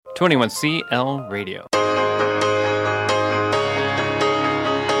21CL Radio.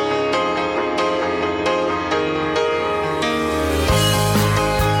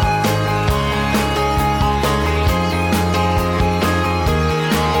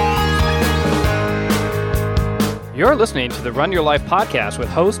 You're listening to the Run Your Life podcast with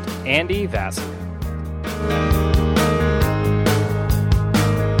host Andy Vassar.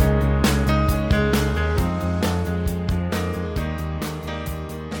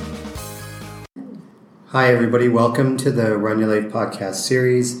 Hi everybody, welcome to the Run Your Life podcast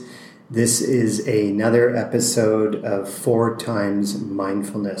series. This is another episode of 4 Times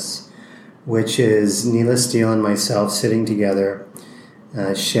Mindfulness, which is Neela Steele and myself sitting together,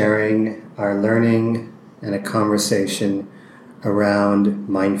 sharing our learning and a conversation around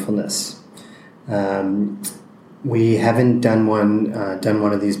mindfulness. We haven't done one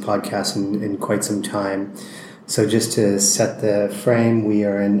of these podcasts in quite some time. So just to set the frame, we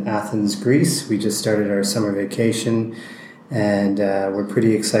are in Athens, Greece. We just started our summer vacation, and we're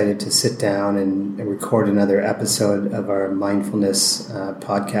pretty excited to sit down and record another episode of our mindfulness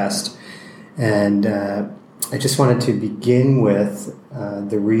podcast. And I just wanted to begin with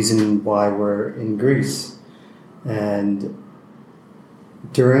the reason why we're in Greece. And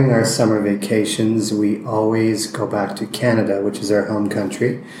during our summer vacations, we always go back to Canada, which is our home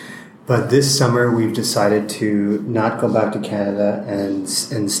country. But this summer, we've decided to not go back to Canada and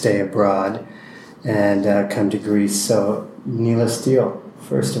stay abroad and come to Greece. So, Neela Steele,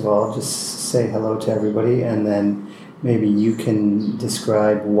 first of all, just say hello to everybody, and then maybe you can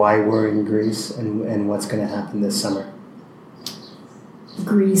describe why we're in Greece and what's going to happen this summer.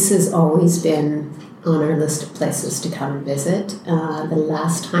 Greece has always been on our list of places to come and visit. The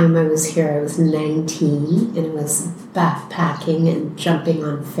last time I was here, I was 19, and I was backpacking and jumping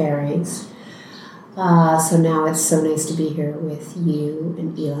on ferries. So now it's so nice to be here with you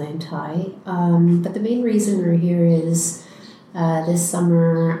and Eli and Ty. But the main reason we're here is this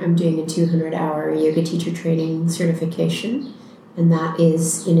summer I'm doing a 200-hour yoga teacher training certification, and that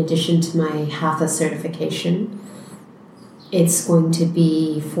is in addition to my Hatha certification. It's going to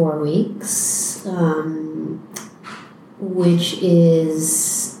be 4 weeks, which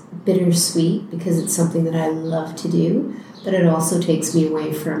is bittersweet because it's something that I love to do, but it also takes me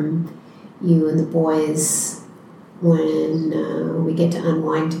away from you and the boys when we get to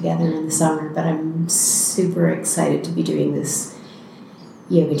unwind together in the summer. But I'm super excited to be doing this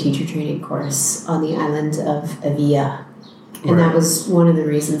yoga teacher training course on the island of Evia. And that was one of the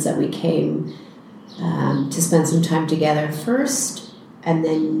reasons that we came to spend some time together first, and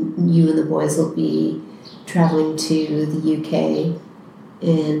then you and the boys will be traveling to the UK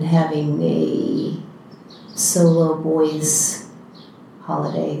and having a solo boys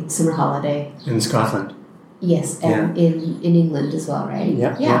holiday, summer holiday. In Scotland. Yes, and in England as well, right?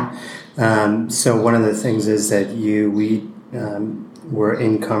 Yeah. So one of the things is that we were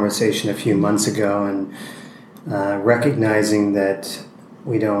in conversation a few months ago, and recognizing that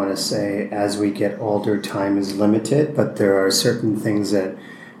we don't want to say as we get older, time is limited, but there are certain things that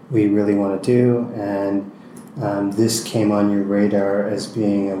we really want to do. And this came on your radar as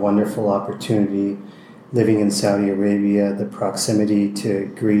being a wonderful opportunity, living in Saudi Arabia, the proximity to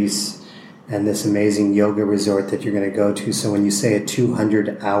Greece, and this amazing yoga resort that you're going to go to. So when you say a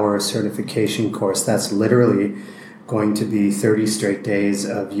 200-hour certification course, that's literally going to be 30 straight days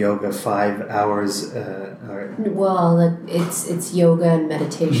of yoga, 5 hours. Well, it's yoga and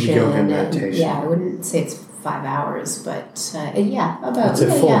meditation. Yoga and meditation. I wouldn't say it's 5 hours, but about. It's a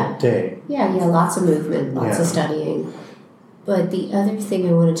full day. Yeah, lots of movement, lots of studying. But the other thing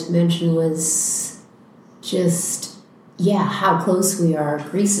I wanted to mention was just, how close we are.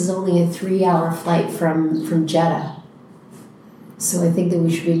 Greece is only a 3-hour flight from Jeddah. So I think that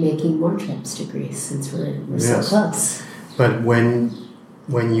we should be making more trips to Greece since we're so close. But when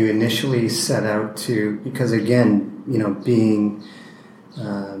you initially set out to, because again, being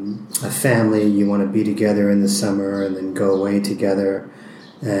a family, you want to be together in the summer and then go away together.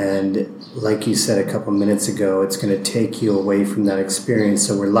 And like you said a couple minutes ago, it's going to take you away from that experience.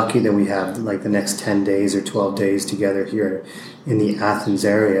 So we're lucky that we have like the next 10 days or 12 days together here in the Athens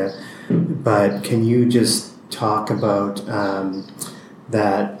area. But can you just talk about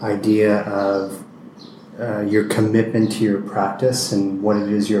that idea of your commitment to your practice and what it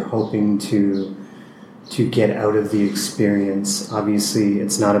is you're hoping to get out of the experience? Obviously,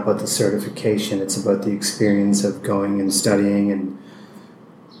 it's not about the certification, it's about the experience of going and studying. And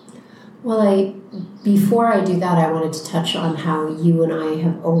well, before I do that, I wanted to touch on how you and I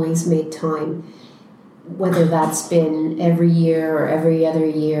have always made time, whether that's been every year or every other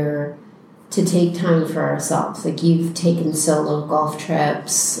year, to take time for ourselves. Like you've taken solo golf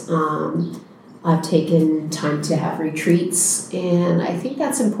trips. I've taken time to have retreats, and I think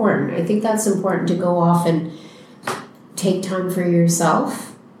that's important. I think that's important to go off and take time for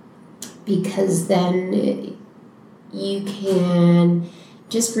yourself, because then you can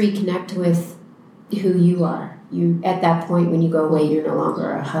just reconnect with who you are. You, at that point when you go away, you're no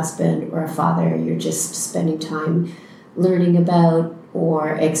longer a husband or a father. You're just spending time learning about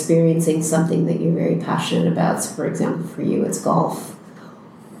or experiencing something that you're very passionate about. So for example, for you, it's golf.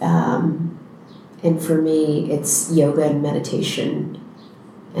 And for me, it's yoga and meditation,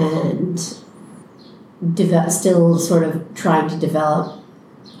 and still sort of trying to develop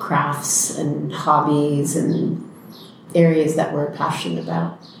crafts and hobbies and areas that we're passionate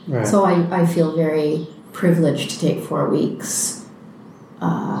about. Right. So I feel very privileged to take 4 weeks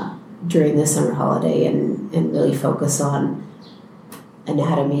during the summer holiday and really focus on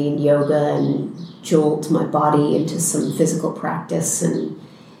anatomy and yoga and jolt my body into some physical practice and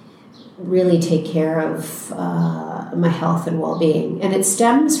really take care of my health and well-being. And it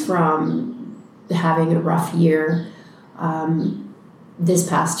stems from having a rough year. This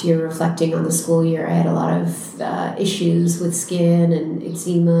past year, reflecting on the school year, I had a lot of issues with skin and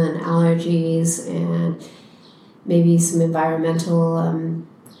eczema and allergies and maybe some environmental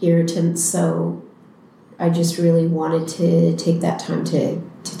irritants. So I just really wanted to take that time to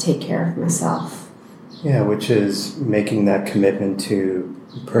take care of myself. Yeah, which is making that commitment to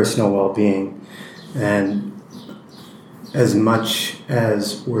personal well-being. And as much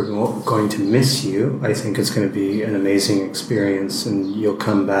as we're going to miss you, I think it's going to be an amazing experience, and you'll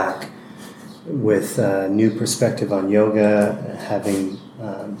come back with a new perspective on yoga, having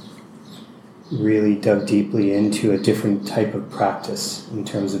really dug deeply into a different type of practice in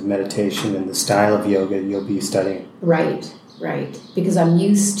terms of meditation and the style of yoga you'll be studying. Right. Because I'm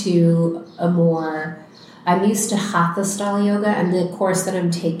used to Hatha style yoga, and the course that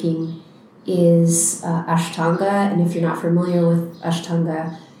I'm taking is Ashtanga. And if you're not familiar with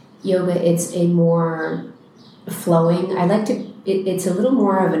Ashtanga yoga, it's a more flowing. It's a little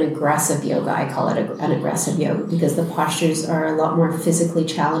more of an aggressive yoga. I call it an aggressive yoga because the postures are a lot more physically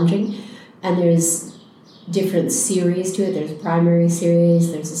challenging, and there's different series to it. There's a primary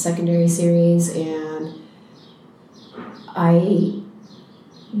series, there's a secondary series, and I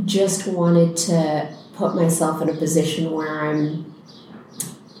just wanted to put myself in a position where I'm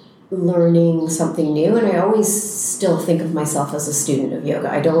learning something new. And I always still think of myself as a student of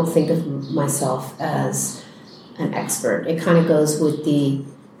yoga. I don't think of myself as an expert. It kind of goes with the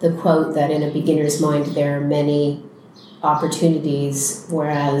quote that in a beginner's mind there are many opportunities,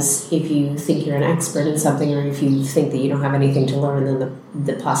 whereas if you think you're an expert in something, or if you think that you don't have anything to learn, then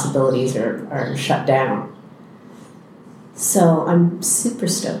the possibilities are shut down. So I'm super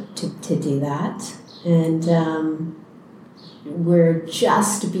stoked to do that. And we're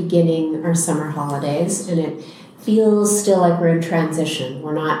just beginning our summer holidays, and it feels still like we're in transition.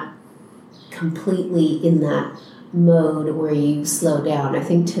 We're not completely in that mode where you slow down. I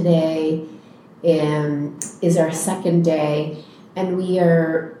think today is our second day, and we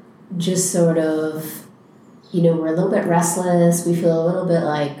are just sort of, we're a little bit restless. We feel a little bit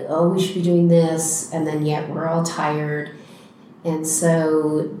like, oh, we should be doing this, and then yet we're all tired. And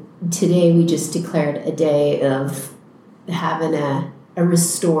so today we just declared a day of having a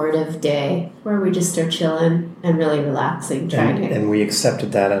restorative day where we just are chilling and really relaxing. And we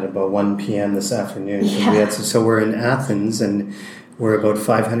accepted that at about 1 p.m. this afternoon. Yeah. So we're in Athens, and we're about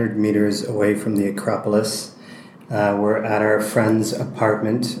 500 meters away from the Acropolis. We're at our friend's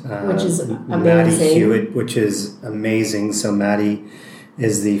apartment, which is amazing. Maddie Hewitt, which is amazing. So Maddie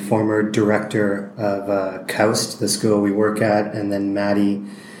is the former director of KAUST, the school we work at, and then Maddie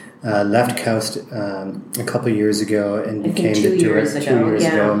left KAUST a couple of years ago and became the director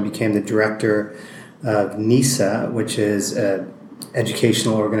and became the director of NISA, which is an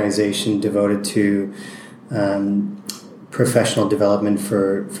educational organization devoted to professional development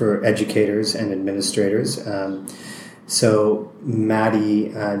for educators and administrators. So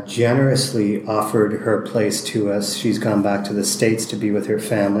Maddie generously offered her place to us. She's gone back to the States to be with her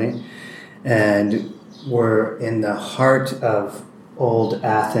family, and we're in the heart of old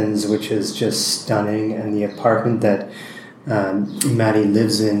Athens, which is just stunning. And the apartment that Maddie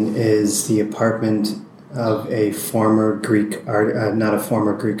lives in is the apartment of a former Greek not a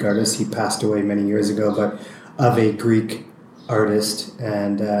former Greek artist. He passed away many years ago, but of a Greek artist.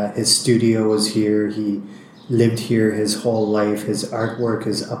 And his studio was here. He lived here his whole life. His artwork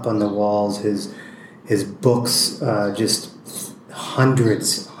is up on the walls. His books, just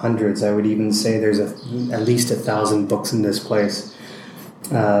hundreds. I would even say there's at least 1,000 books in this place.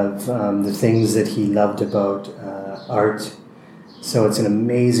 of the things that he loved about art. So it's an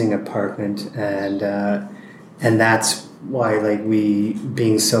amazing apartment, and that's why, like, we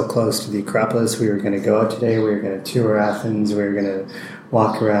being so close to the Acropolis, we were going to go out today. We were going to tour Athens. We were going to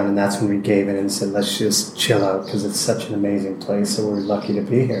walk around, and that's when we gave in and said, let's just chill out because it's such an amazing place. So we're lucky to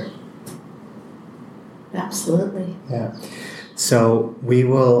be here. Absolutely. Yeah. So we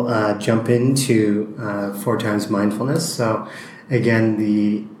will jump into 4 times mindfulness. So again,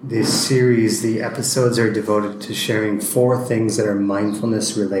 the series, the episodes are devoted to sharing 4 things that are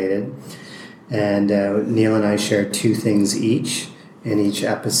mindfulness related. And Neil and I share 2 things each in each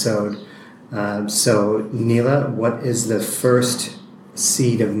episode. So Neela, what is the first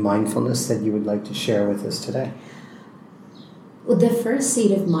seed of mindfulness that you would like to share with us today? Well, the first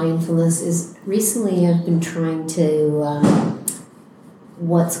seed of mindfulness is recently I've been trying to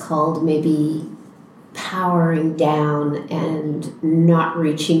what's called maybe powering down and not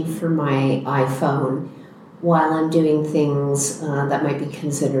reaching for my iPhone while I'm doing things that might be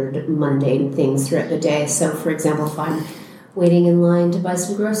considered mundane things throughout the day. So, for example, if I'm waiting in line to buy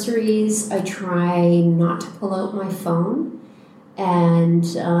some groceries, I try not to pull out my phone. And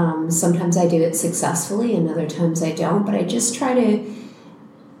sometimes I do it successfully and other times I don't. But I just try to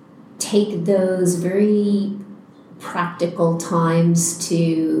take those very practical times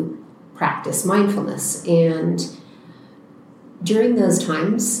to practice mindfulness. And during those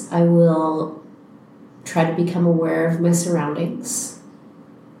times, I will try to become aware of my surroundings,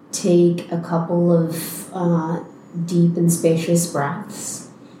 take a couple of deep and spacious breaths,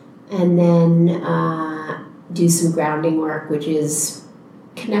 and then do some grounding work, which is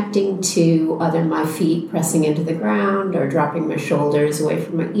connecting to either my feet pressing into the ground or dropping my shoulders away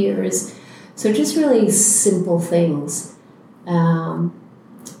from my ears. So just really simple things. And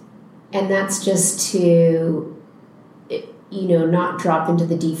that's just to, not drop into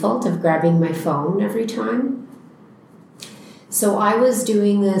the default of grabbing my phone every time. So I was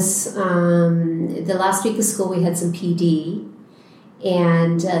doing this, the last week of school we had some PD,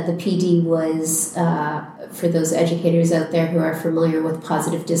 and the PD was, for those educators out there who are familiar with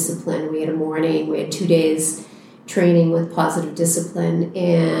positive discipline, we had a morning, we had 2 days training with positive discipline,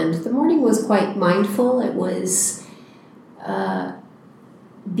 and the morning was quite mindful. It was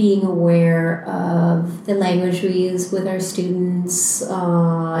being aware of the language we use with our students,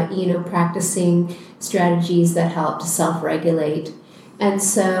 practicing strategies that help to self-regulate. And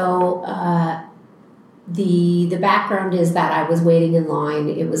so the background is that I was waiting in line.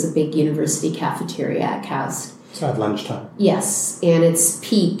 It was a big university cafeteria at KAUST. So at lunchtime. Yes, and it's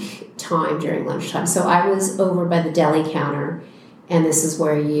peak time during lunchtime. So I was over by the deli counter, and this is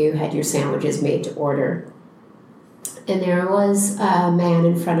where you had your sandwiches made to order. And there was a man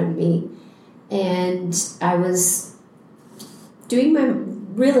in front of me, and I was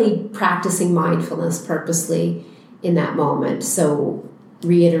really practicing mindfulness purposely in that moment. So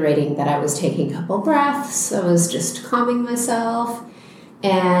reiterating that I was taking a couple breaths, I was just calming myself.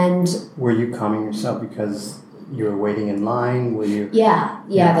 And were you calming yourself because you were waiting in line? Were you? Yeah.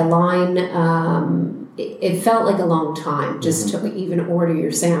 The line, it felt like a long time just to even order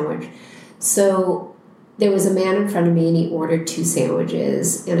your sandwich. So there was a man in front of me, and he ordered 2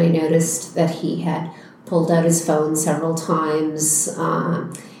 sandwiches, and I noticed that he had pulled out his phone several times.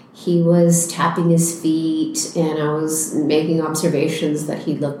 He was tapping his feet, and I was making observations that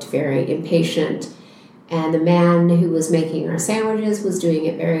he looked very impatient. And the man who was making our sandwiches was doing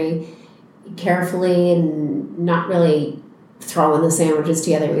it very carefully and not really throwing the sandwiches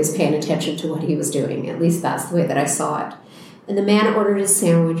together. He was paying attention to what he was doing. At least that's the way that I saw it. And the man ordered his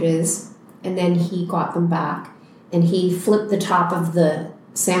sandwiches, and then he got them back, and he flipped the top of the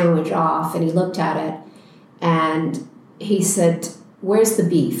sandwich off, and he looked at it, and he said, "Where's the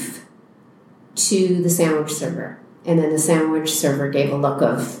beef?" to the sandwich server. And then the sandwich server gave a look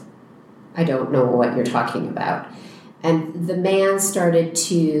of, "I don't know what you're talking about." And the man started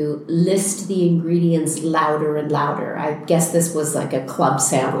to list the ingredients louder and louder. I guess this was like a club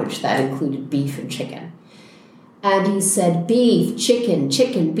sandwich that included beef and chicken. And he said, "Beef, chicken,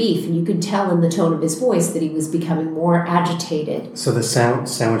 chicken, beef." And you could tell in the tone of his voice that he was becoming more agitated. So the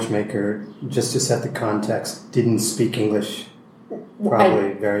sandwich maker, just to set the context, didn't speak English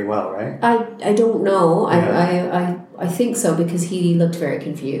probably very well, right? I don't know. Yeah. I think so, because he looked very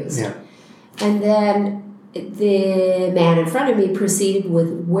confused. Yeah. And then the man in front of me proceeded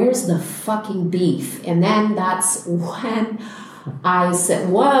with, "Where's the fucking beef?" And then that's when I said,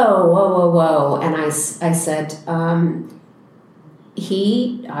 whoa. And I said,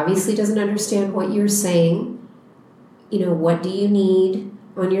 he obviously doesn't understand what you're saying. What do you need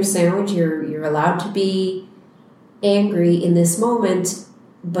on your sandwich? You're allowed to be angry in this moment,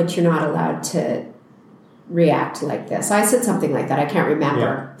 but you're not allowed to react like this. I said something like that. I can't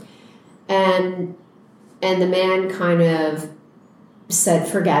remember. Yeah. And the man kind of said,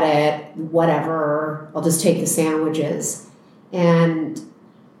 forget it, whatever, I'll just take the sandwiches. And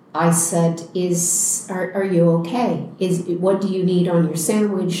I said, are you okay? What do you need on your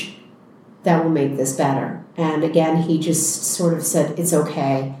sandwich that will make this better? And again, he just sort of said, it's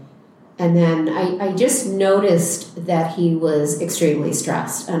okay. And then I just noticed that he was extremely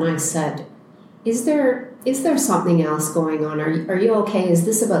stressed. And I said, is there something else going on? Are you okay? Is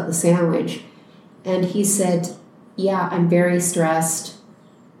this about the sandwich? And he said, yeah, I'm very stressed.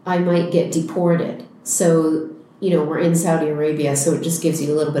 I might get deported. So, we're in Saudi Arabia, so it just gives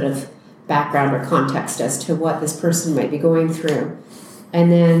you a little bit of background or context as to what this person might be going through.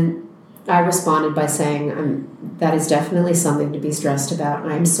 And then I responded by saying, that is definitely something to be stressed about.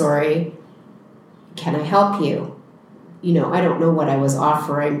 I'm sorry. Can I help you? I don't know what I was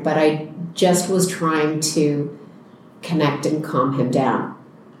offering, but I just was trying to connect and calm him down.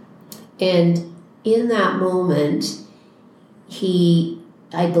 And in that moment,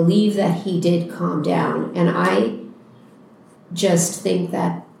 I believe that he did calm down. And I just think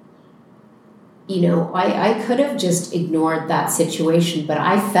that, I could have just ignored that situation, but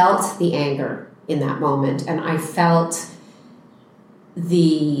I felt the anger in that moment. And I felt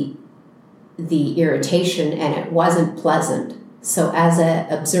the irritation, and it wasn't pleasant. So as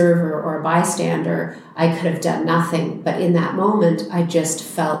an observer or a bystander, I could have done nothing. But in that moment, I just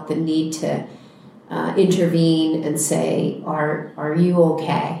felt the need to intervene and say, are you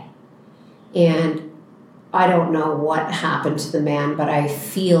okay? And I don't know what happened to the man, but I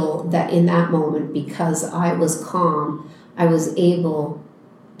feel that in that moment, because I was calm, I was able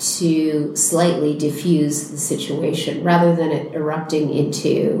to slightly diffuse the situation rather than it erupting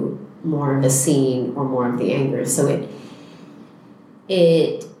into more of a scene or more of the anger. So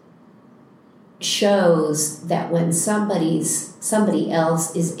it shows that when somebody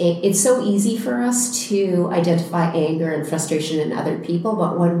else is, it's so easy for us to identify anger and frustration in other people,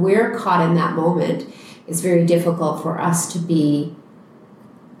 but when we're caught in that moment, it's very difficult for us to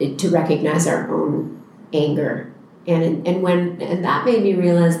recognize our own anger. And that made me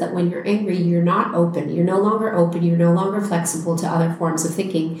realize that when you're angry, you're not open. You're no longer open. You're no longer flexible to other forms of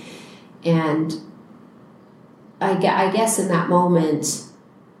thinking. And I guess in that moment,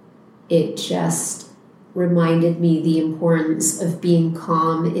 it just reminded me the importance of being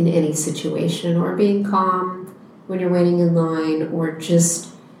calm in any situation, or being calm when you're waiting in line, or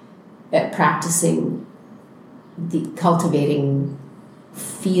just practicing cultivating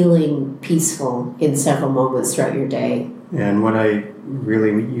feeling peaceful in several moments throughout your day. And what I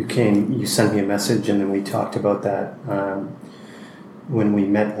really, you sent me a message, and then we talked about that when we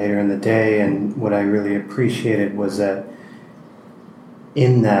met later in the day. And what I really appreciated was that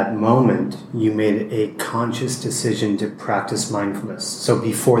in that moment, you made a conscious decision to practice mindfulness. So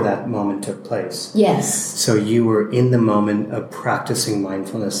before that moment took place. Yes. So you were in the moment of practicing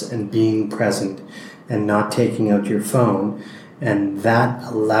mindfulness and being present and not taking out your phone. And that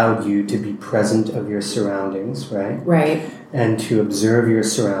allowed you to be present of your surroundings, right? Right. And to observe your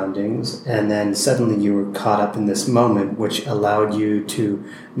surroundings. And then suddenly you were caught up in this moment, which allowed you to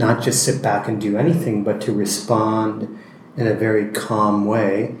not just sit back and do anything, but to respond in a very calm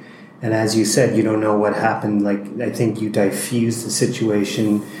way. And as you said, you don't know what happened. Like, I think you diffused the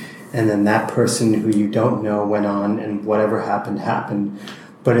situation, and then that person who you don't know went on, and whatever happened.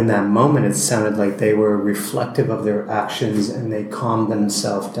 But in that moment, it sounded like they were reflective of their actions, and they calmed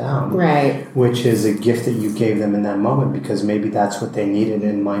themselves down. Right. Which is a gift that you gave them in that moment, because maybe that's what they needed,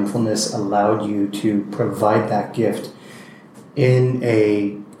 and mindfulness allowed you to provide that gift in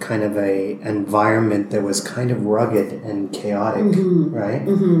a kind of a environment that was kind of rugged and chaotic, mm-hmm. right?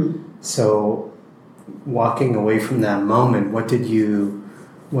 Mm-hmm. So walking away from that moment, what did you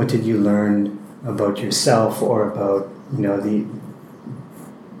learn about yourself, or about,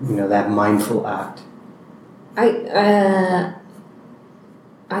 that mindful act? I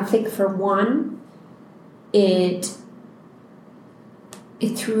think, for one, it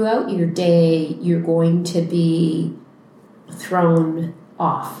throughout your day, you're going to be thrown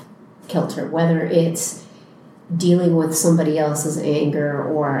off kilter, whether it's dealing with somebody else's anger,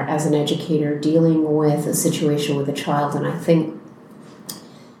 or as an educator dealing with a situation with a child. And I think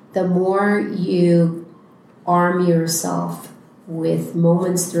the more you arm yourself with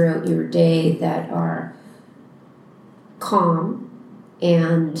moments throughout your day that are calm,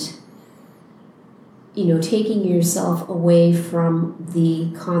 and taking yourself away from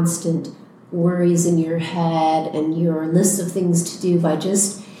the constant worries in your head and your list of things to do, by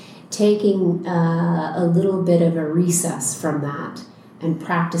just taking a little bit of a recess from that and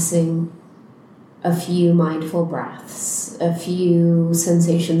practicing a few mindful breaths, a few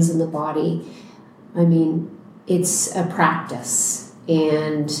sensations in the body. I mean, it's a practice,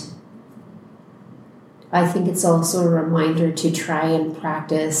 and I think it's also a reminder to try and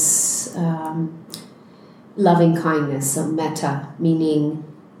practice loving kindness, so metta, meaning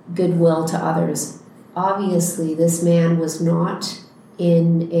goodwill to others. Obviously, this man was not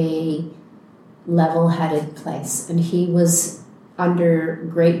in a level-headed place, and he was under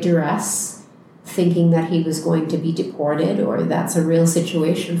great duress, thinking that he was going to be deported, or that's a real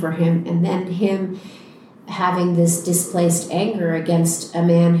situation for him, and then him having this displaced anger against a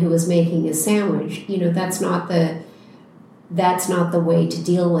man who was making a sandwich. You know, that's not the way to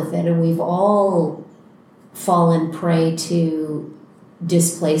deal with it, and we've all fallen prey to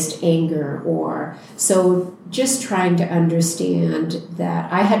displaced anger. Or so just trying to understand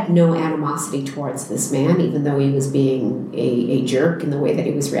that I had no animosity towards this man, even though he was being a jerk in the way that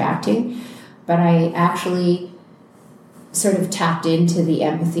he was reacting, but I actually sort of tapped into the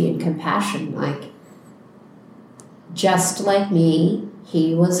empathy and compassion. Like, just like me,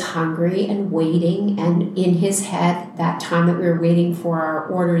 he was hungry and waiting, and in his head, that time that we were waiting for our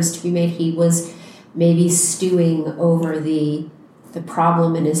orders to be made, he was maybe stewing over the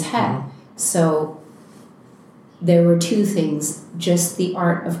problem in his head. So there were two things: just the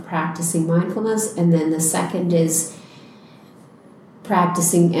art of practicing mindfulness, and then the second is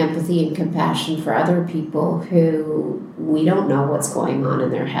practicing empathy and compassion for other people who we don't know what's going on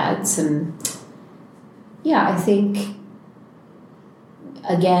in their heads. And yeah, I think,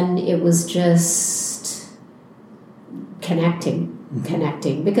 again, it was just connecting,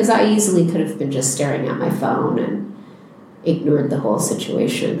 because I easily could have been just staring at my phone and ignored the whole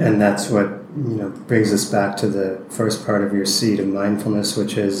situation. And that's what, brings us back to the first part of your seed of mindfulness,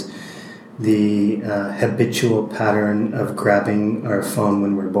 which is the habitual pattern of grabbing our phone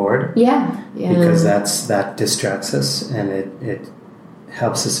when we're bored. Yeah. Because that distracts us, and it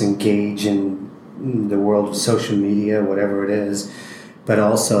helps us engage in the world of social media, whatever it is. But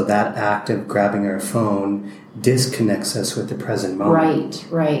also that act of grabbing our phone disconnects us with the present moment.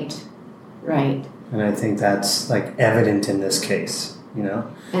 Right. And I think that's like evident in this case,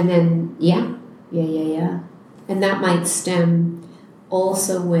 And then, yeah. And that might stem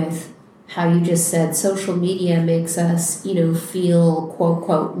also with how you just said social media makes us, feel, quote,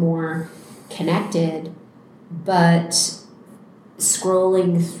 quote, more connected. But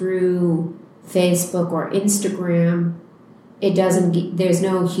scrolling through Facebook or Instagram, there's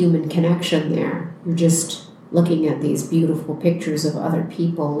no human connection there. You're just looking at these beautiful pictures of other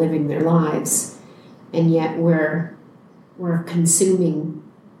people living their lives, and yet we're consumed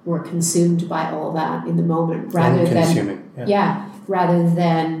by all that in the moment, rather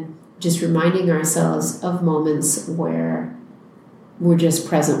than just reminding ourselves of moments where we're just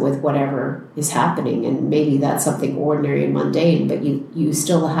present with whatever is happening. And maybe that's something ordinary and mundane, but you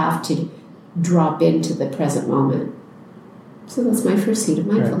still have to drop into the present moment. So that's my first seed of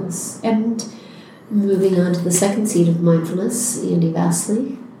mindfulness. Right. And moving on to the second seed of mindfulness, Andy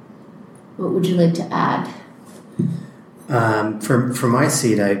Vasily, what would you like to add? For my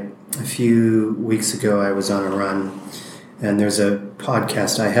seed, a few weeks ago I was on a run, and there's a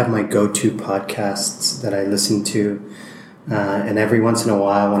podcast. I have my go-to podcasts that I listen to, and every once in a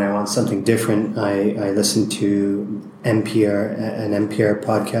while when I want something different, I listen to an NPR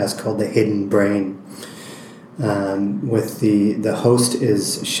podcast called The Hidden Brain. With the host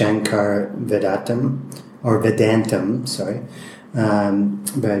is Shankar Vedantam,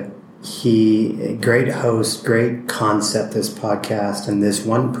 but he, great host, great concept, this podcast. And this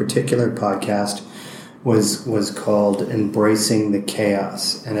one particular podcast was called Embracing the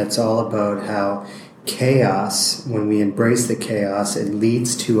Chaos, and it's all about how chaos, when we embrace the chaos, it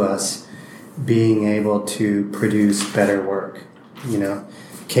leads to us being able to produce better work.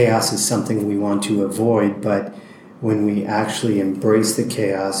 Chaos is something we want to avoid, but when we actually embrace the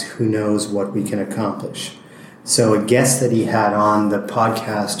chaos, who knows what we can accomplish. So a guest that he had on the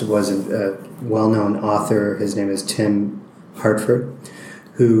podcast was a well-known author. His name is Tim Hartford,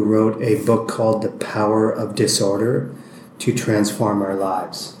 who wrote a book called The Power of Disorder to Transform Our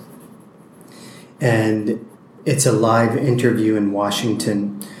Lives. And it's a live interview in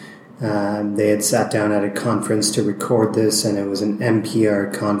Washington. They had sat down at a conference to record this, and it was an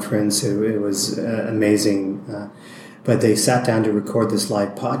NPR conference. It was amazing. But they sat down to record this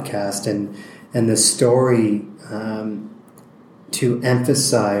live podcast, and the story to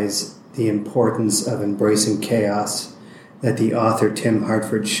emphasize the importance of embracing chaos that the author Tim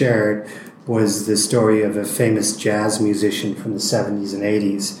Hartford shared was the story of a famous jazz musician from the 70s and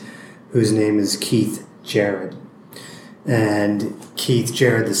 80s whose name is Keith Jarrett. And Keith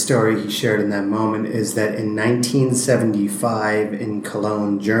Jarrett, the story he shared in that moment is that in 1975 in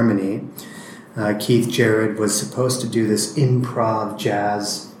Cologne, Germany, Keith Jarrett was supposed to do this improv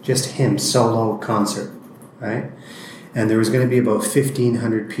jazz, just him, solo concert, right? And there was going to be about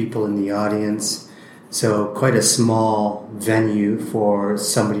 1,500 people in the audience, so quite a small venue for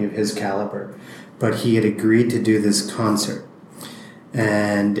somebody of his caliber. But he had agreed to do this concert.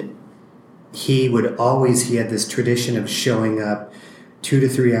 And he had this tradition of showing up 2 to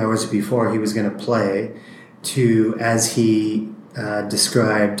 3 hours before he was going to play to, as he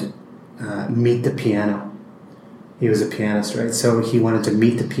described, meet the piano. He was a pianist, right? So he wanted to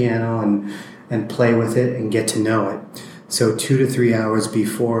meet the piano and play with it and get to know it. So 2 to 3 hours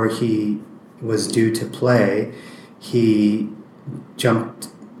before he was due to play, he jumped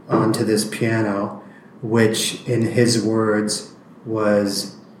onto this piano, which in his words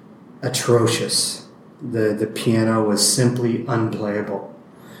was atrocious. The piano was simply unplayable.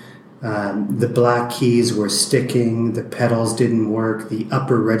 The black keys were sticking, the pedals didn't work, the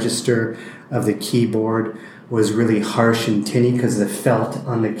upper register of the keyboard was really harsh and tinny because the felt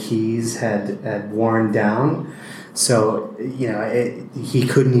on the keys had worn down. So, he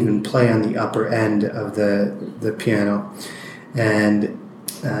couldn't even play on the upper end of the piano. And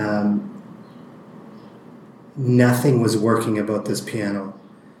nothing was working about this piano.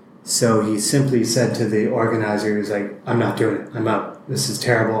 So he simply said to the organizer, he was like, I'm not doing it. I'm out. This is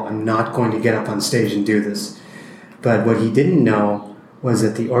terrible. I'm not going to get up on stage and do this. But what he didn't know was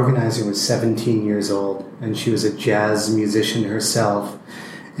that the organizer was 17 years old, and she was a jazz musician herself.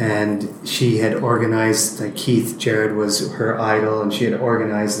 And she had organized, like Keith Jarrett was her idol, and she had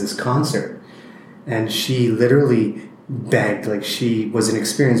organized this concert. And she literally begged, like she was an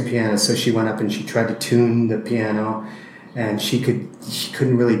experienced pianist, so she went up and she tried to tune the piano, and she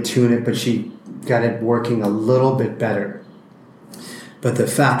couldn't really tune it, but she got it working a little bit better. But the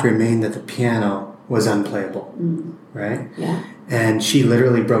fact remained that the piano was unplayable, right? Yeah. And she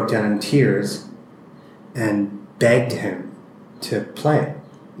literally broke down in tears and begged him to play.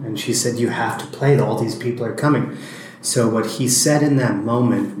 And she said, you have to play, all these people are coming. So what he said in that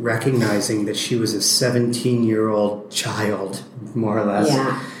moment, recognizing that she was a 17-year-old child, more or less,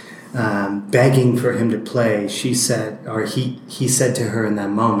 begging for him to play, he said to her in that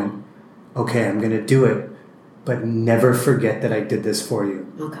moment, okay, I'm going to do it, but never forget that I did this for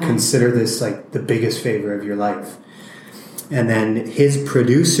you. Okay. Consider this like the biggest favor of your life. And then his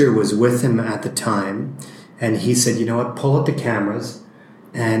producer was with him at the time, and he said, you know what, pull up the cameras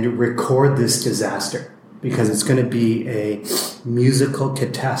and record this disaster, because it's going to be a musical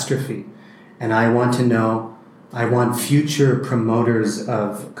catastrophe. And I want future promoters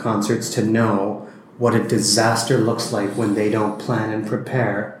of concerts to know what a disaster looks like when they don't plan and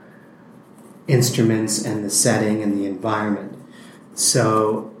prepare instruments and the setting and the environment.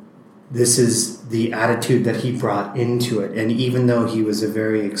 So this is the attitude that he brought into it. And even though he was a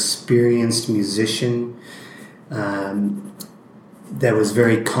very experienced musician, that was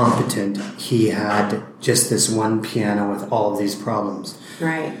very competent, he had just this one piano with all of these problems.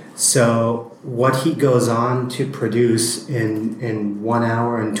 Right. So what he goes on to produce in 1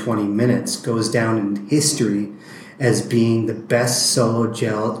 hour and 20 minutes goes down in history as being the best solo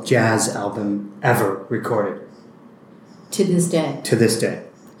jazz album ever recorded. To this day. To this day.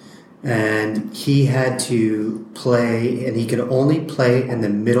 And he had to play, and he could only play in the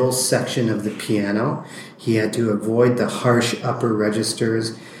middle section of the piano. He had to avoid the harsh upper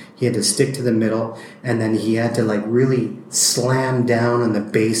registers. He had to stick to the middle, and then he had to like really slam down on the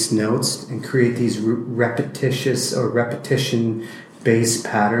bass notes and create these repetition bass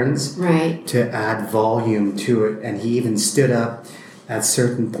patterns, right, to add volume to it. And he even stood up at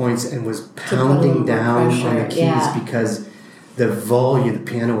certain points and was pounding down on the keys, because the volume, the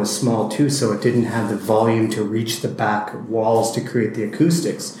piano was small too, so it didn't have the volume to reach the back walls to create the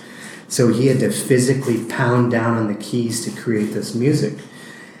acoustics. So he had to physically pound down on the keys to create this music.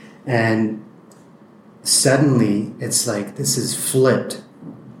 And suddenly it's like this is flipped,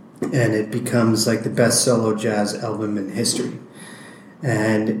 and it becomes like the best solo jazz album in history.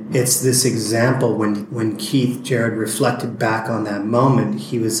 And it's this example when Keith Jarrett reflected back on that moment,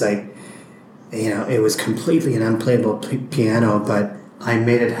 he was like, it was completely an unplayable piano, but I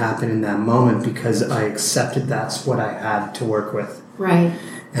made it happen in that moment because I accepted that's what I had to work with. Right.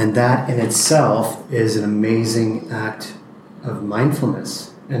 And that in itself is an amazing act of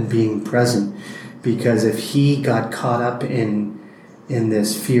mindfulness and being present. Because if he got caught up in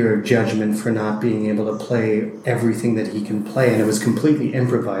this fear of judgment for not being able to play everything that he can play, and it was completely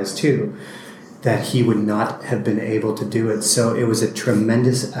improvised too, that he would not have been able to do it. So it was a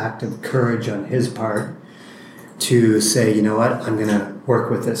tremendous act of courage on his part to say, you know what, I'm going to work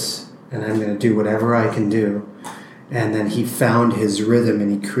with this and I'm going to do whatever I can do. And then he found his rhythm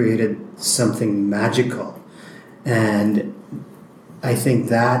and he created something magical. And I think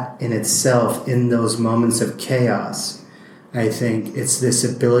that in itself, in those moments of chaos, I think it's this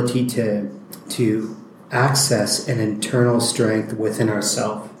ability to access an internal strength within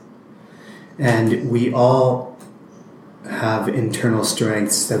ourselves. And we all have internal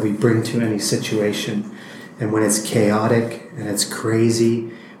strengths that we bring to any situation. And when it's chaotic and it's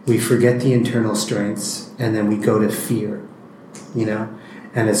crazy, we forget the internal strengths and then we go to fear, you know?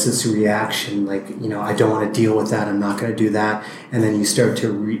 And it's this reaction like, you know, I don't want to deal with that. I'm not going to do that. And then you start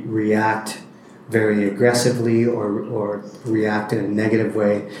to react very aggressively or react in a negative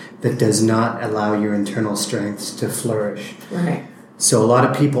way that does not allow your internal strengths to flourish. Right. So a lot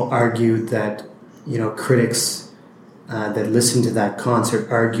of people argued that, you know, critics that listened to that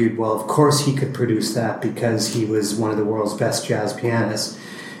concert argued, well, of course he could produce that because he was one of the world's best jazz pianists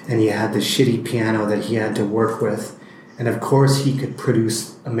and he had the shitty piano that he had to work with. And of course he could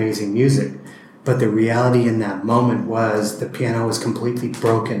produce amazing music. But the reality in that moment was the piano was completely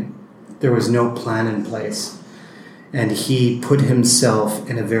broken. There was no plan in place. And he put himself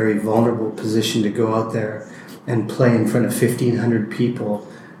in a very vulnerable position to go out there and play in front of 1,500 people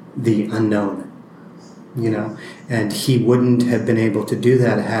the unknown, you know. And he wouldn't have been able to do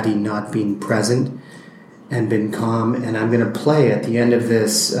that had he not been present and been calm. And I'm going to play at the end of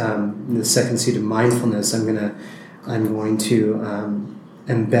this, the second seed of mindfulness, I'm going to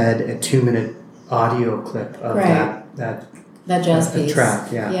embed a 2-minute audio clip of that jazz piece.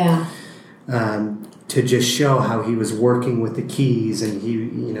 Track, yeah. To just show how he was working with the keys and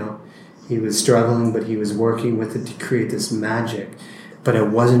he was struggling, but he was working with it to create this magic. But it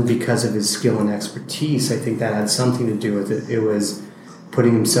wasn't because of his skill and expertise. I think that had something to do with it. It was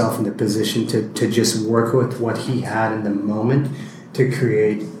putting himself in the position to just work with what he had in the moment to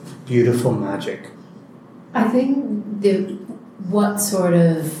create beautiful magic. I think what sort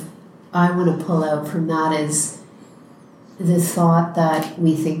of I want to pull out from that is the thought that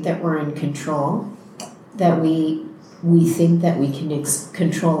we think that we're in control, that we think that we can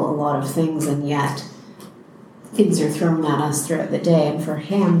control a lot of things, and yet things are thrown at us throughout the day. And for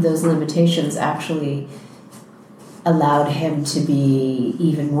him, those limitations actually allowed him to be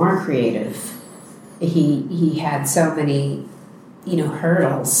even more creative. He had so many,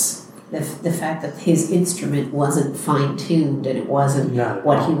 hurdles. The fact that his instrument wasn't fine-tuned and it wasn't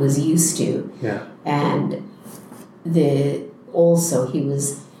what he was used to. Yeah. And also he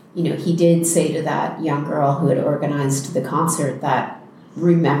was, he did say to that young girl who had organized the concert that,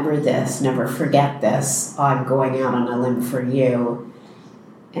 remember this, never forget this, I'm going out on a limb for you.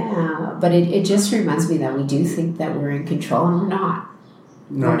 But it just reminds me that we do think that we're in control and we're not.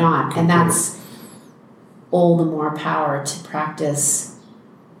 We're not. And that's all the more power to practice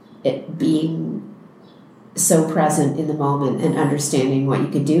it being so present in the moment and understanding what you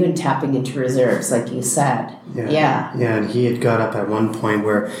could do and tapping into reserves, like you said. Yeah, and he had got up at one point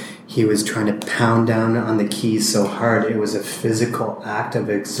where he was trying to pound down on the keys so hard it was a physical act of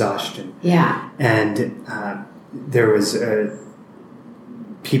exhaustion. Yeah. And there was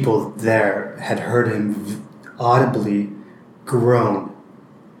people there had heard him audibly groan.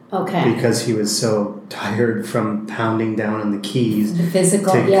 Okay. Because he was so tired from pounding down on the keys. The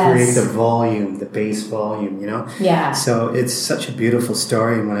physical, to create the volume, the bass volume, Yeah. So it's such a beautiful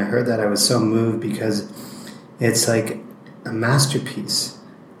story. And when I heard that, I was so moved because it's like a masterpiece.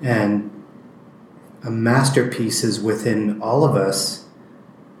 And a masterpiece is within all of us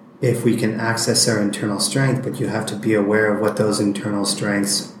if we can access our internal strength. But you have to be aware of what those internal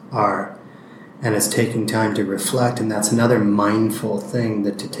strengths are. And it's taking time to reflect, and that's another mindful thing,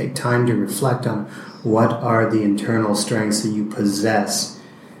 that to take time to reflect on what are the internal strengths that you possess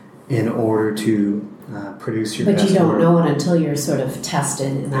in order to produce your best work. But you don't know it until you're sort of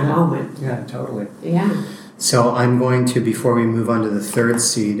tested in that moment. Yeah, totally. Yeah. So I'm going to, before we move on to the third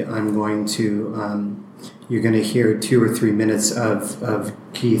seed, I'm going to, you're going to hear 2 or 3 minutes of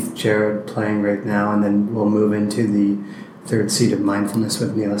Keith Jarrett playing right now, and then we'll move into the third seed of mindfulness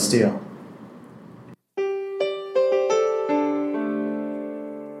with Neela Steele.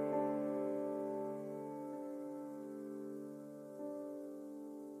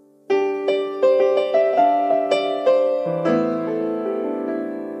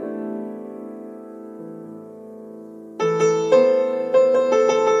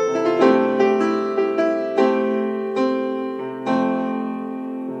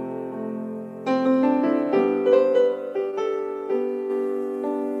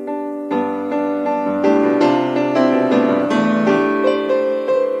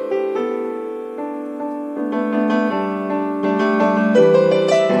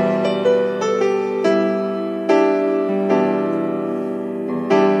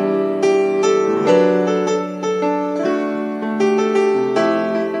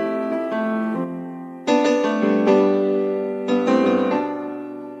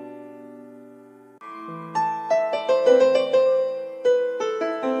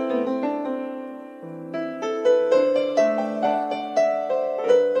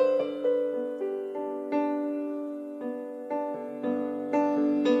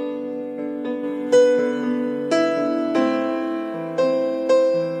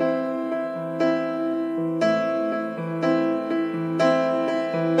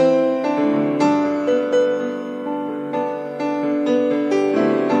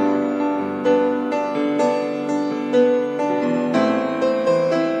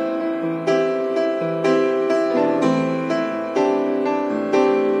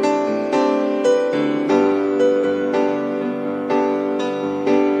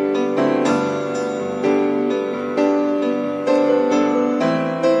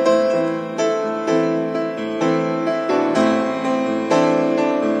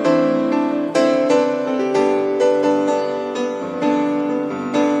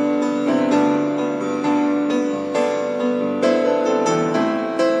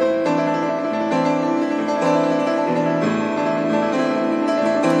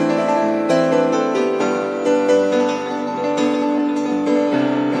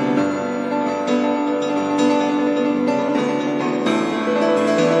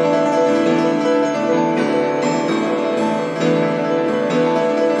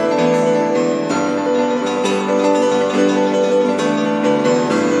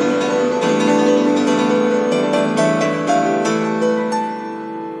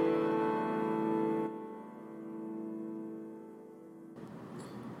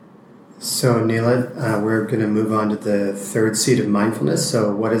 So, Neela, we're going to move on to the third seat of mindfulness.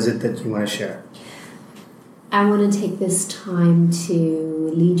 So, what is it that you want to share? I want to take this time to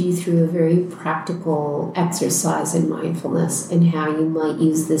lead you through a very practical exercise in mindfulness and how you might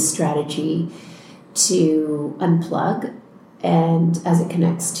use this strategy to unplug, and as it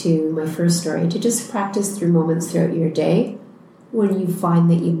connects to my first story, to just practice through moments throughout your day when you find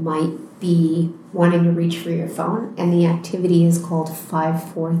that you might be wanting to reach for your phone. And the activity is called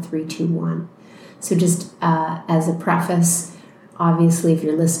 5, 4, 3, 2, 1. So just as a preface, obviously if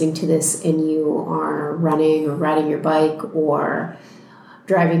you're listening to this and you are running or riding your bike or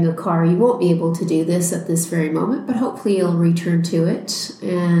driving a car, you won't be able to do this at this very moment, but hopefully you'll return to it.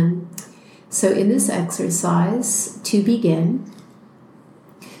 And so in this exercise, to begin,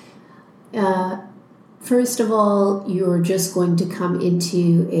 first of all, you're just going to come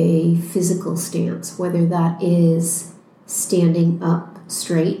into a physical stance, whether that is standing up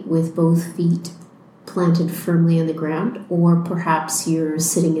straight with both feet planted firmly on the ground, or perhaps you're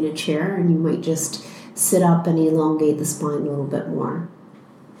sitting in a chair and you might just sit up and elongate the spine a little bit more.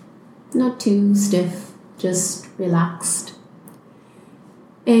 Not too stiff, just relaxed.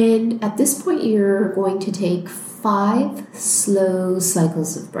 And at this point, you're going to take 5 slow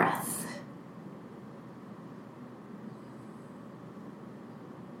cycles of breath.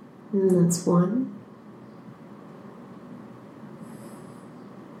 And that's 1.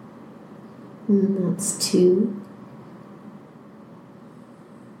 And that's 2.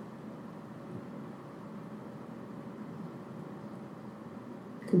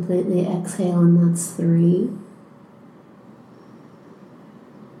 Completely exhale, and that's 3.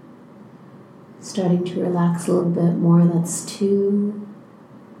 Starting to relax a little bit more, that's 2.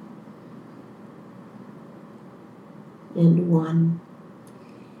 And 1.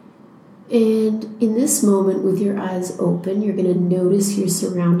 And in this moment, with your eyes open, you're going to notice your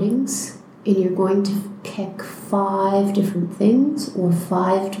surroundings, and you're going to pick 5 different things or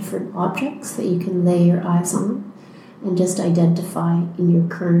 5 different objects that you can lay your eyes on and just identify in your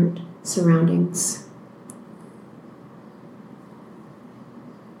current surroundings.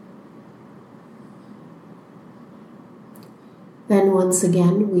 Then once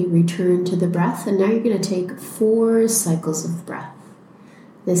again, we return to the breath, and now you're going to take 4 cycles of breath.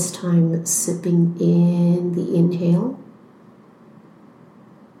 This time sipping in the inhale,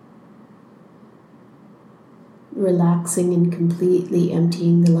 relaxing and completely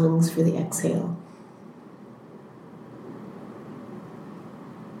emptying the lungs for the exhale.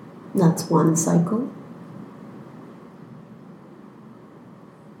 That's 1 cycle.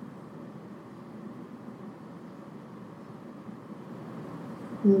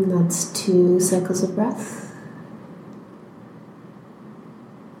 And that's 2 cycles of breath.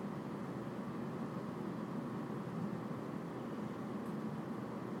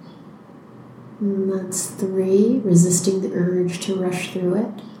 And that's 3, resisting the urge to rush through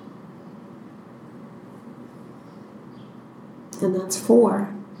it. And that's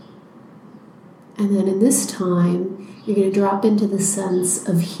 4. And then in this time, you're going to drop into the sense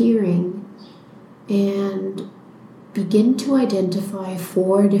of hearing and begin to identify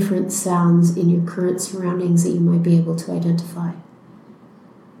 4 different sounds in your current surroundings that you might be able to identify.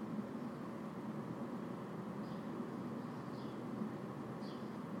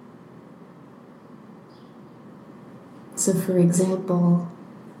 So for example,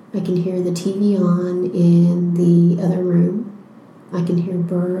 I can hear the TV on in the other room. I can hear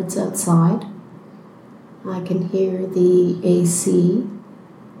birds outside. I can hear the AC.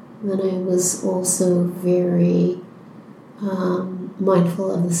 Then I was also very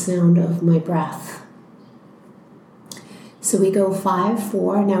mindful of the sound of my breath. So we go 5,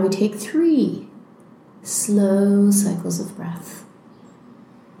 4. Now we take 3 slow cycles of breath.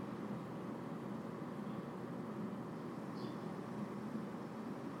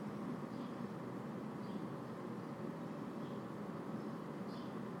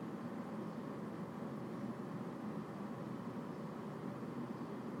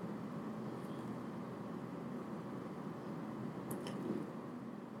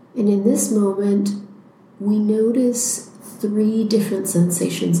 And in this moment, we notice 3 different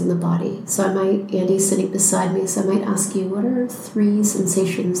sensations in the body. So Andy's sitting beside me, so I might ask you, what are 3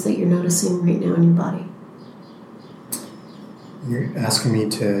 sensations that you're noticing right now in your body? You're asking me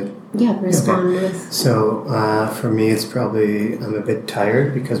to... Yeah, respond with... So for me, it's probably, I'm a bit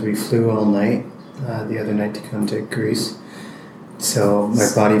tired because we flew all night the other night to come to Greece. So my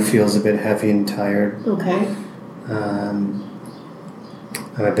body feels a bit heavy and tired. Okay.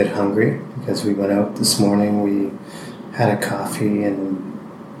 I'm a bit hungry because we went out this morning, we had a coffee, and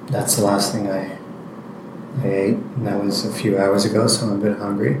that's the last thing I ate, and that was a few hours ago, so I'm a bit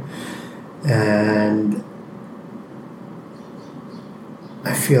hungry. And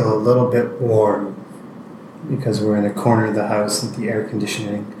I feel a little bit warm because we're in a corner of the house that the air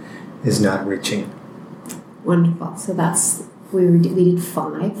conditioning is not reaching. Wonderful. So that's, we did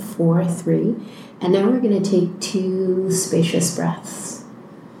 5, 4, 3, and now we're going to take 2 spacious breaths.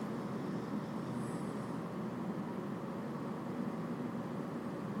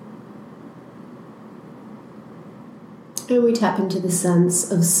 And we tap into the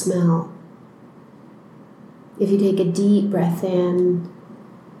sense of smell. If you take a deep breath in,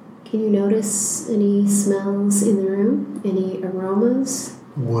 can you notice any smells in the room? Any aromas?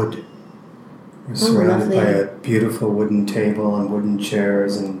 Wood. We're surrounded by a beautiful wooden table and wooden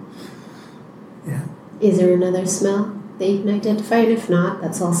chairs, and yeah. Is there another smell that you can identify? And if not,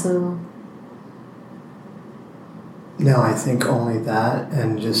 that's also... No, I think only that,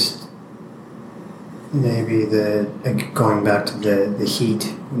 and just maybe going back to the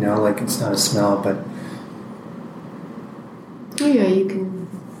heat, like it's not a smell, but... Oh yeah, you can...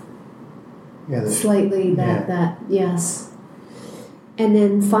 Slightly that, yes. And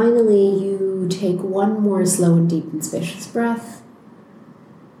then finally you take one more slow and deep and spacious breath,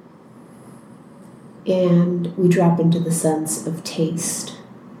 and we drop into the sense of taste.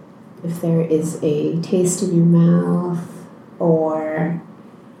 If there is a taste in your mouth, or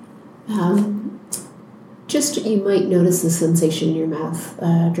just you might notice the sensation in your mouth,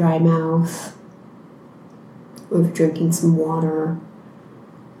 dry mouth, or if you're drinking some water,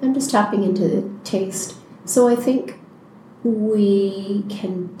 and just tapping into the taste. So I think we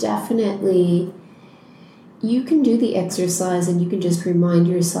can definitely, you can do the exercise and you can just remind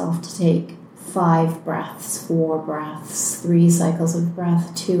yourself to take 5 breaths, 4 breaths, 3 cycles of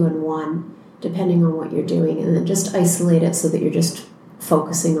breath, 2 and 1, depending on what you're doing, and then just isolate it so that you're just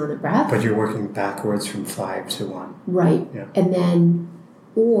focusing on the breath. But you're working backwards from 5 to 1. Right. Yeah. And then,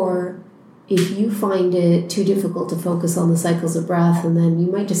 or if you find it too difficult to focus on the cycles of breath, and then you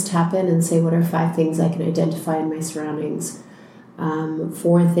might just tap in and say, what are 5 things I can identify in my surroundings?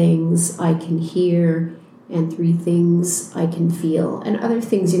 4 things I can hear, and 3 things I can feel. And other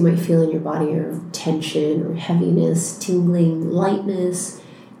things you might feel in your body are tension or heaviness, tingling, lightness,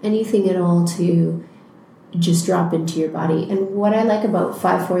 anything at all to just drop into your body. And what I like about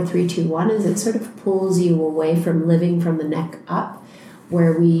 5, 4, 3, 2, 1 is it sort of pulls you away from living from the neck up,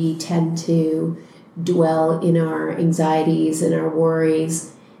 where we tend to dwell in our anxieties and our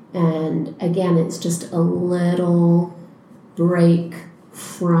worries. And again, it's just a little break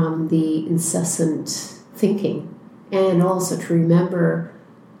from the incessant thinking. And also to remember,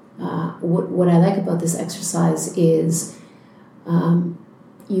 what I like about this exercise is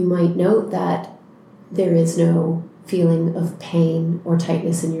you might note that there is no feeling of pain or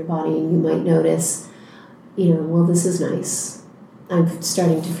tightness in your body, and you might notice, well, this is nice. I'm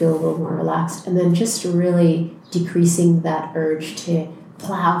starting to feel a little more relaxed. And then just really decreasing that urge to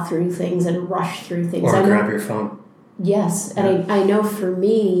plow through things and rush through things. Or grab your phone. Yes. And I know for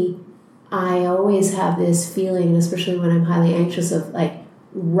me, I always have this feeling, and especially when I'm highly anxious, of like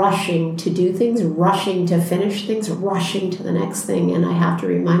rushing to do things, rushing to finish things, rushing to the next thing. And I have to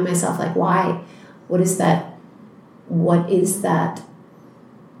remind myself, like, why? What is that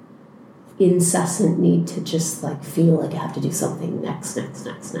incessant need to just like feel like I have to do something next.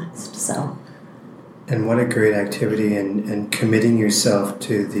 So, and what a great activity, and committing yourself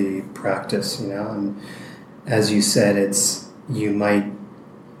to the practice, and as you said, you might,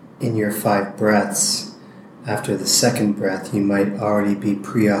 in your 5 breaths, after the second breath, you might already be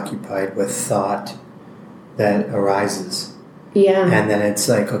preoccupied with thought that arises. Yeah. And then it's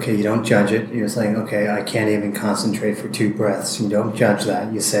like, okay, you don't judge it. You're saying, okay, I can't even concentrate for 2 breaths. You don't judge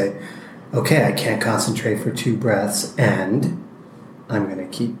that. You say, okay, I can't concentrate for 2 breaths, and I'm going to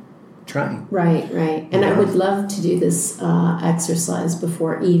keep trying. Right. And I would love to do this exercise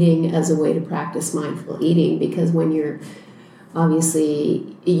before eating as a way to practice mindful eating, because when you're,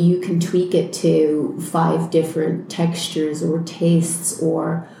 obviously, you can tweak it to 5 different textures or tastes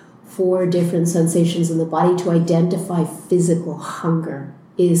or 4 different sensations in the body to identify physical hunger.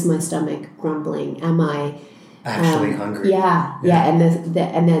 Is my stomach grumbling? Am I actually hungry? Yeah.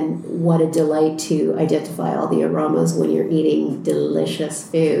 And then what a delight to identify all the aromas when you're eating delicious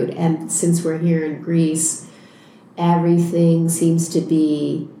food. And since we're here in Greece, everything seems to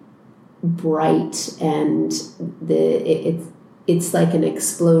be bright, and it's like an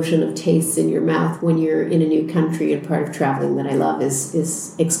explosion of tastes in your mouth when you're in a new country. And part of traveling that I love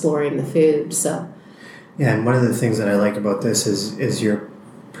is exploring the food. So yeah, and one of the things that I like about this is your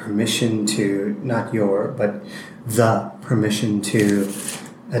permission to, not your, but the permission to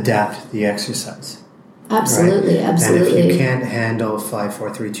adapt the exercise. Absolutely, right? absolutely. And if you can't handle 5,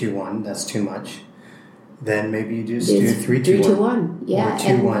 4, 3, 2, 1, that's too much. Then maybe you just do 3, 2, 1. Yeah. Or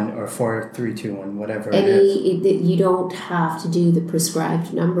 2, 1, or 4, 3, 2, 1, whatever it is. is. You don't have to do the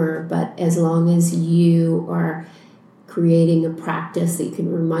prescribed number, but as long as you are creating a practice that you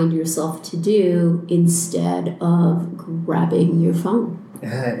can remind yourself to do instead of grabbing your phone.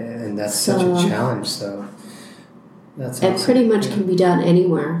 Yeah, and that's such a challenge, so that's awesome. It pretty much can be done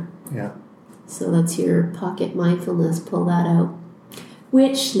anywhere. Yeah. So that's your pocket mindfulness. Pull that out.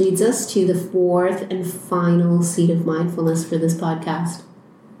 Which leads us to the fourth and final seed of mindfulness for this podcast.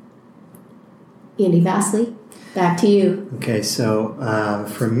 Andy Vasily, back to you. Okay, so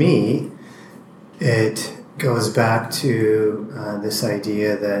for me, it goes back to this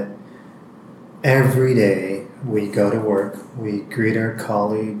idea that every day we go to work, we greet our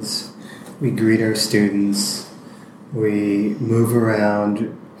colleagues, we greet our students, we move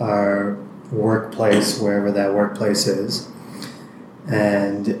around our workplace, wherever that workplace is,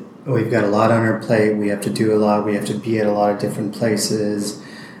 and we've got a lot on our plate. We have to do a lot. We have to be at a lot of different places.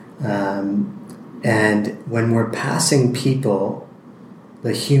 And when we're passing people,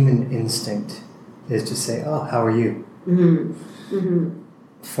 the human instinct is to say, "Oh, how are you?" Mm-hmm.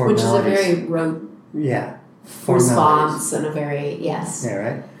 Mm-hmm. Which is a very response and a very, yes. Yeah,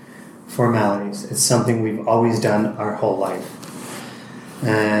 right? Formalities. It's something we've always done our whole life.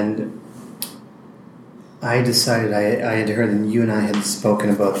 And I decided, I had heard, and you and I had spoken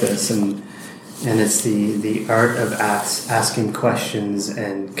about this, and it's the art of asking questions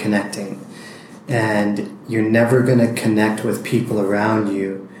and connecting. And you're never going to connect with people around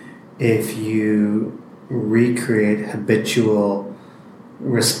you if you recreate habitual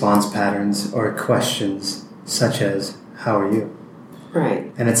response patterns or questions such as, how are you?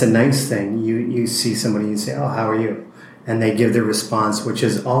 Right. And it's a nice thing. You see somebody, you say, oh, how are you? And they give the response, which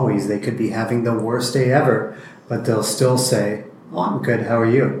is always, they could be having the worst day ever, but they'll still say, oh, I'm good, how are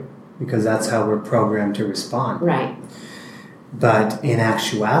you? Because that's how we're programmed to respond. Right. But in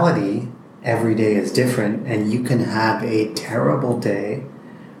actuality, every day is different, and you can have a terrible day,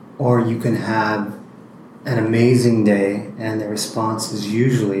 or you can have an amazing day, and the response is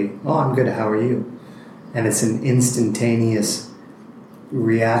usually, oh, I'm good, how are you? And it's an instantaneous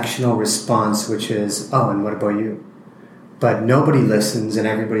reactional response, which is, oh, and what about you? But nobody listens, and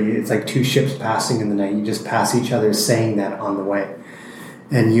everybody, it's like two ships passing in the night. You just pass each other saying that on the way.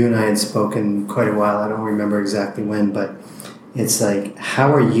 And you and I had spoken quite a while, I don't remember exactly when, but it's like,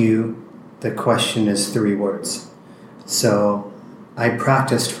 how are you? The question is 3 words. So I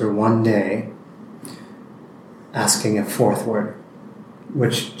practiced for one day asking a 4th word,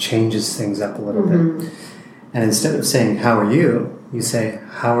 which changes things up a little bit. And instead of saying, how are you? You say,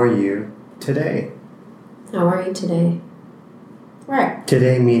 how are you today? How are you today? Right.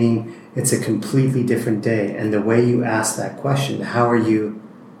 Today meaning it's a completely different day. And the way you ask that question, how are you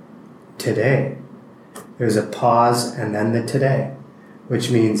today? There's a pause and then the today, which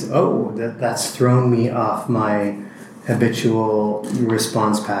means, oh, that's thrown me off my habitual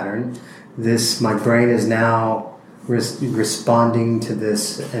response pattern. My brain is now responding to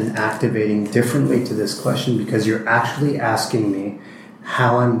this and activating differently to this question because you're actually asking me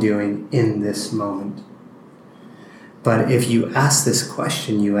how I'm doing in this moment. But if you ask this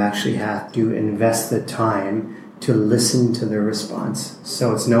question, you actually have to invest the time to listen to the response.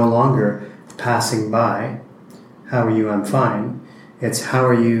 So it's no longer passing by, how are you, I'm fine. It's how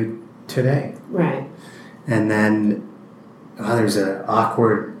are you today? Right. And then there's an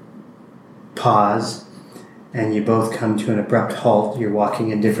awkward pause, and you both come to an abrupt halt. You're walking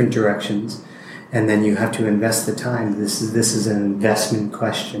in different directions, and then you have to invest the time. This is an investment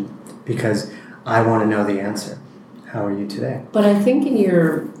question because I want to know the answer. How are you today? But I think in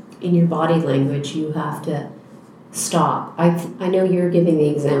your body language, you have to stop. I know you're giving the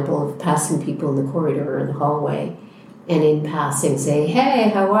example of passing people in the corridor or the hallway, and in passing say, hey,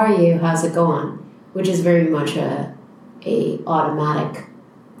 how are you? How's it going? Which is very much a automatic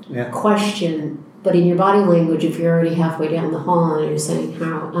question. But in your body language, if you're already halfway down the hall and you're saying,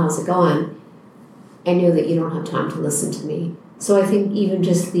 how's it going? I know that you don't have time to listen to me. So I think even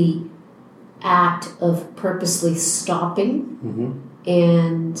just the act of purposely stopping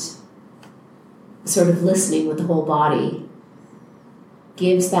and sort of listening with the whole body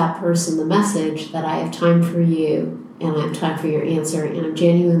gives that person the message that I have time for you and I have time for your answer and I'm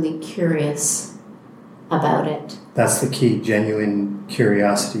genuinely curious about it. That's the key, genuine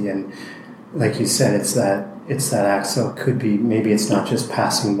curiosity. And like you said, it's that act. So it could be, maybe it's not just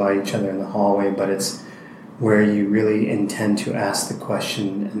passing by each other in the hallway, but it's where you really intend to ask the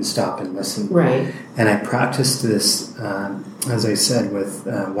question and stop and listen. Right. And I practiced this, as I said, with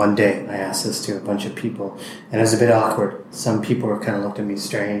one day I asked this to a bunch of people, and it was a bit awkward. Some people were kind of looked at me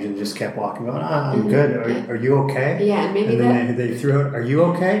strange and just kept walking, going, I'm good. Are you okay? Yeah, and maybe and then they threw it, are you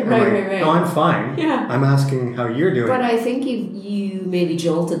okay? Right. No, I'm fine. Yeah. I'm asking how you're doing. But I think you maybe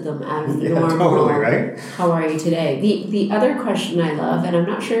jolted them out of the normal. Totally, right? How are you today? The other question I love, and I'm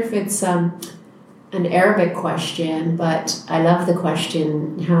not sure if it's an Arabic question, but I love the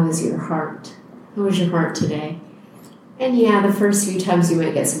question, how is your heart? How is your heart today? And yeah, the first few times you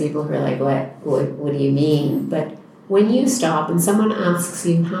might get some people who are like, what do you mean? But when you stop and someone asks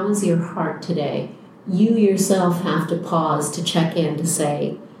you, how is your heart today? You yourself have to pause to check in to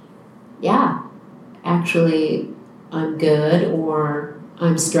say, yeah, actually, I'm good, or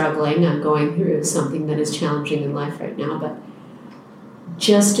I'm struggling, I'm going through something that is challenging in life right now, but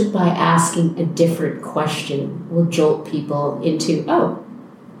just by asking a different question will jolt people into,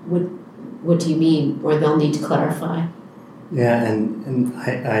 what do you mean? Or they'll need to clarify. Yeah, and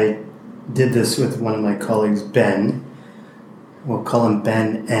I did this with one of my colleagues, Ben. We'll call him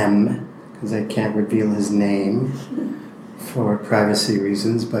Ben M, because I can't reveal his name for privacy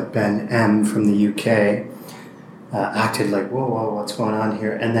reasons, but Ben M from the UK acted like, whoa, what's going on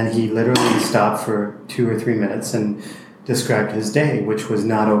here? And then he literally stopped for 2 or 3 minutes and described his day, which was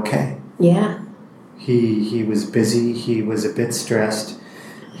not okay. Yeah. He was busy, he was a bit stressed,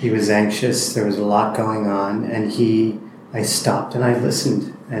 he was anxious, there was a lot going on, and I stopped and I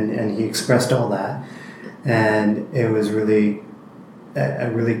listened, and he expressed all that. And it was really a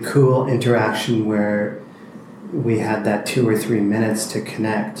really cool interaction where we had that 2 or 3 minutes to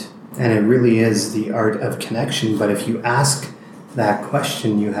connect. And it really is the art of connection, but if you ask that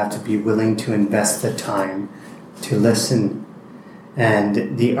question, you have to be willing to invest the time to listen.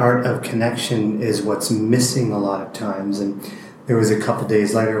 And the art of connection is what's missing a lot of times. And there was a couple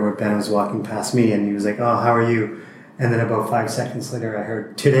days later where Ben was walking past me and he was like, oh, how are you? And then about 5 seconds later I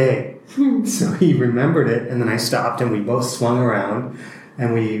heard, today. So he remembered it, and then I stopped and we both swung around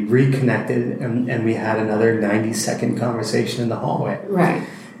and we reconnected, and we had another 90-second conversation in the hallway. Right.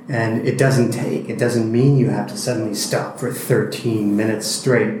 And it doesn't mean you have to suddenly stop for 13 minutes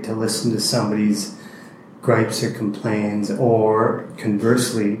straight to listen to somebody's gripes or complaints, or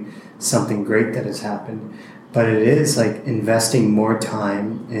conversely, something great that has happened. But it is like investing more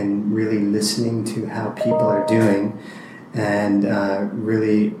time in really listening to how people are doing, and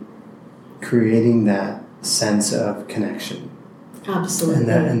really creating that sense of connection.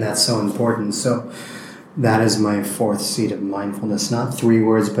 Absolutely. And that's so important. So that is my 4th seed of mindfulness. Not 3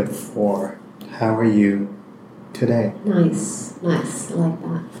 words, but 4. How are you today? Nice. I like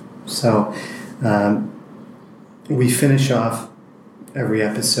that. So we finish off every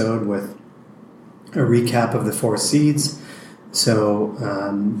episode with a recap of the 4 seeds. So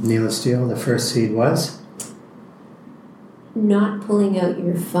Neela Steele, the first seed was? Not pulling out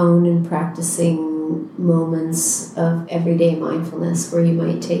your phone and practicing moments of everyday mindfulness where you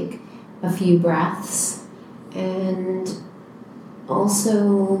might take a few breaths, and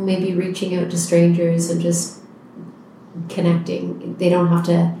also maybe reaching out to strangers and just connecting. They don't have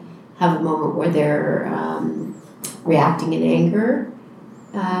to have a moment where they're reacting in anger,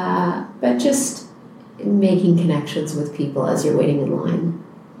 but just making connections with people as you're waiting in line.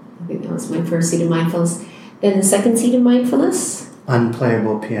 I think that was my first seed of mindfulness. Then the second seed of mindfulness?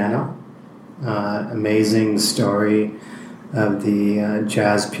 Unplayable piano. Amazing story of the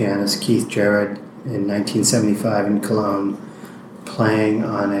jazz pianist Keith Jarrett in 1975 in Cologne, playing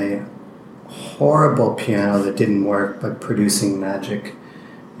on a horrible piano that didn't work, but producing magic.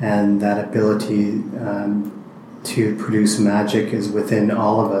 And that ability to produce magic is within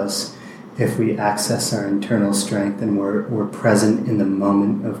all of us if we access our internal strength and we're present in the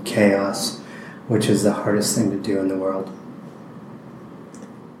moment of chaos, which is the hardest thing to do in the world.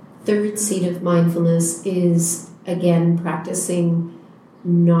 Third seed of mindfulness is, again, practicing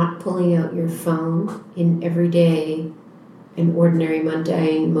not pulling out your phone in everyday and ordinary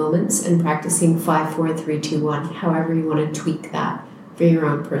mundane moments, and practicing 5, 4, 3, 2, 1, however you want to tweak that for your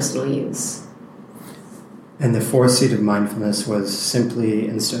own personal use. And the 4th seed of mindfulness was simply,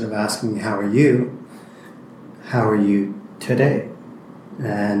 instead of asking, how are you today?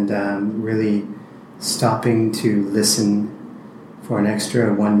 And really stopping to listen for an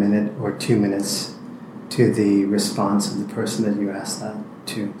extra 1 minute or 2 minutes to the response of the person that you asked that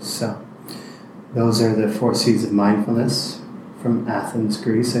to. So those are the 4 seeds of mindfulness from Athens,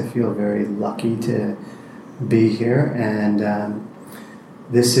 Greece. I feel very lucky to be here, and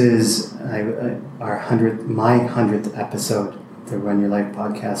this is my 100th episode of the Run Your Life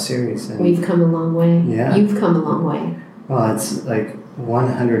podcast series. And we've come a long way. Yeah. You've come a long way. Well, it's like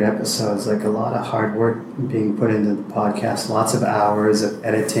 100 episodes, like a lot of hard work being put into the podcast, lots of hours of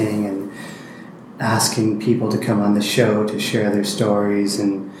editing and asking people to come on the show to share their stories.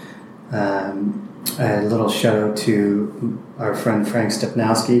 And a little shout out to our friend Frank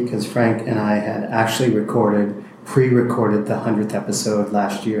Stepnowski, because Frank and I had actually pre-recorded the 100th episode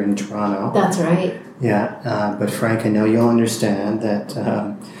last year in Toronto. That's right. Yeah, but Frank, I know you'll understand that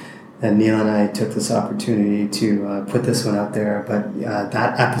Neil and I took this opportunity to put this one out there, but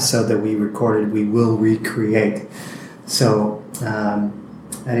that episode that we recorded, we will recreate. So,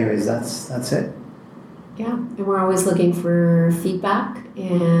 anyways, that's it. Yeah, and we're always looking for feedback,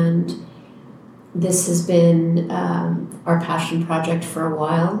 and this has been our passion project for a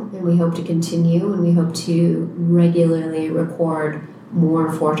while, and we hope to continue, and we hope to regularly record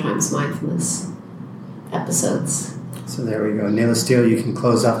more 4 Times Mindfulness episodes. So there we go. Neil Steele, you can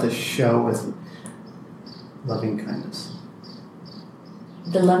close off the show with loving kindness.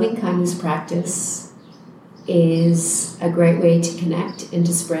 The loving kindness practice is a great way to connect and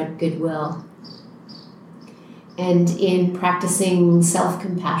to spread goodwill. And in practicing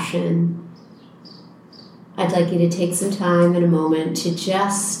self-compassion, I'd like you to take some time and a moment to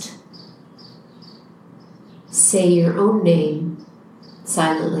just say your own name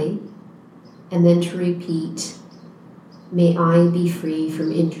silently, and then to repeat, "May I be free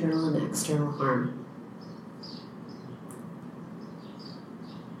from internal and external harm."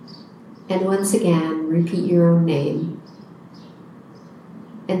 And once again, repeat your own name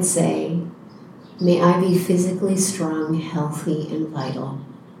and say, "May I be physically strong, healthy, and vital."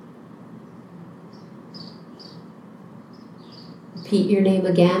 Repeat your name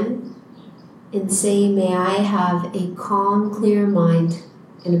again and say, "May I have a calm, clear mind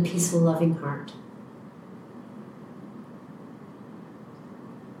and a peaceful, loving heart."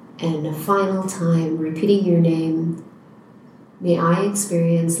 And a final time, repeating your name, "May I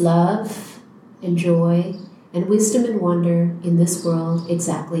experience love and joy and wisdom and wonder in this world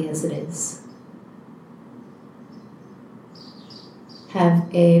exactly as it is." Have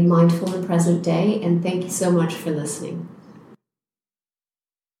a mindful and present day, and thank you so much for listening.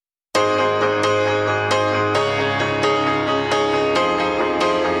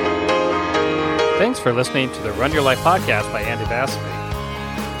 Thanks for listening to the Run Your Life podcast by Andy Vasily.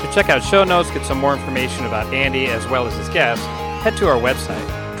 To check out show notes, get some more information about Andy as well as his guests, head to our website,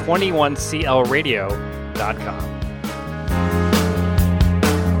 21clradio.com.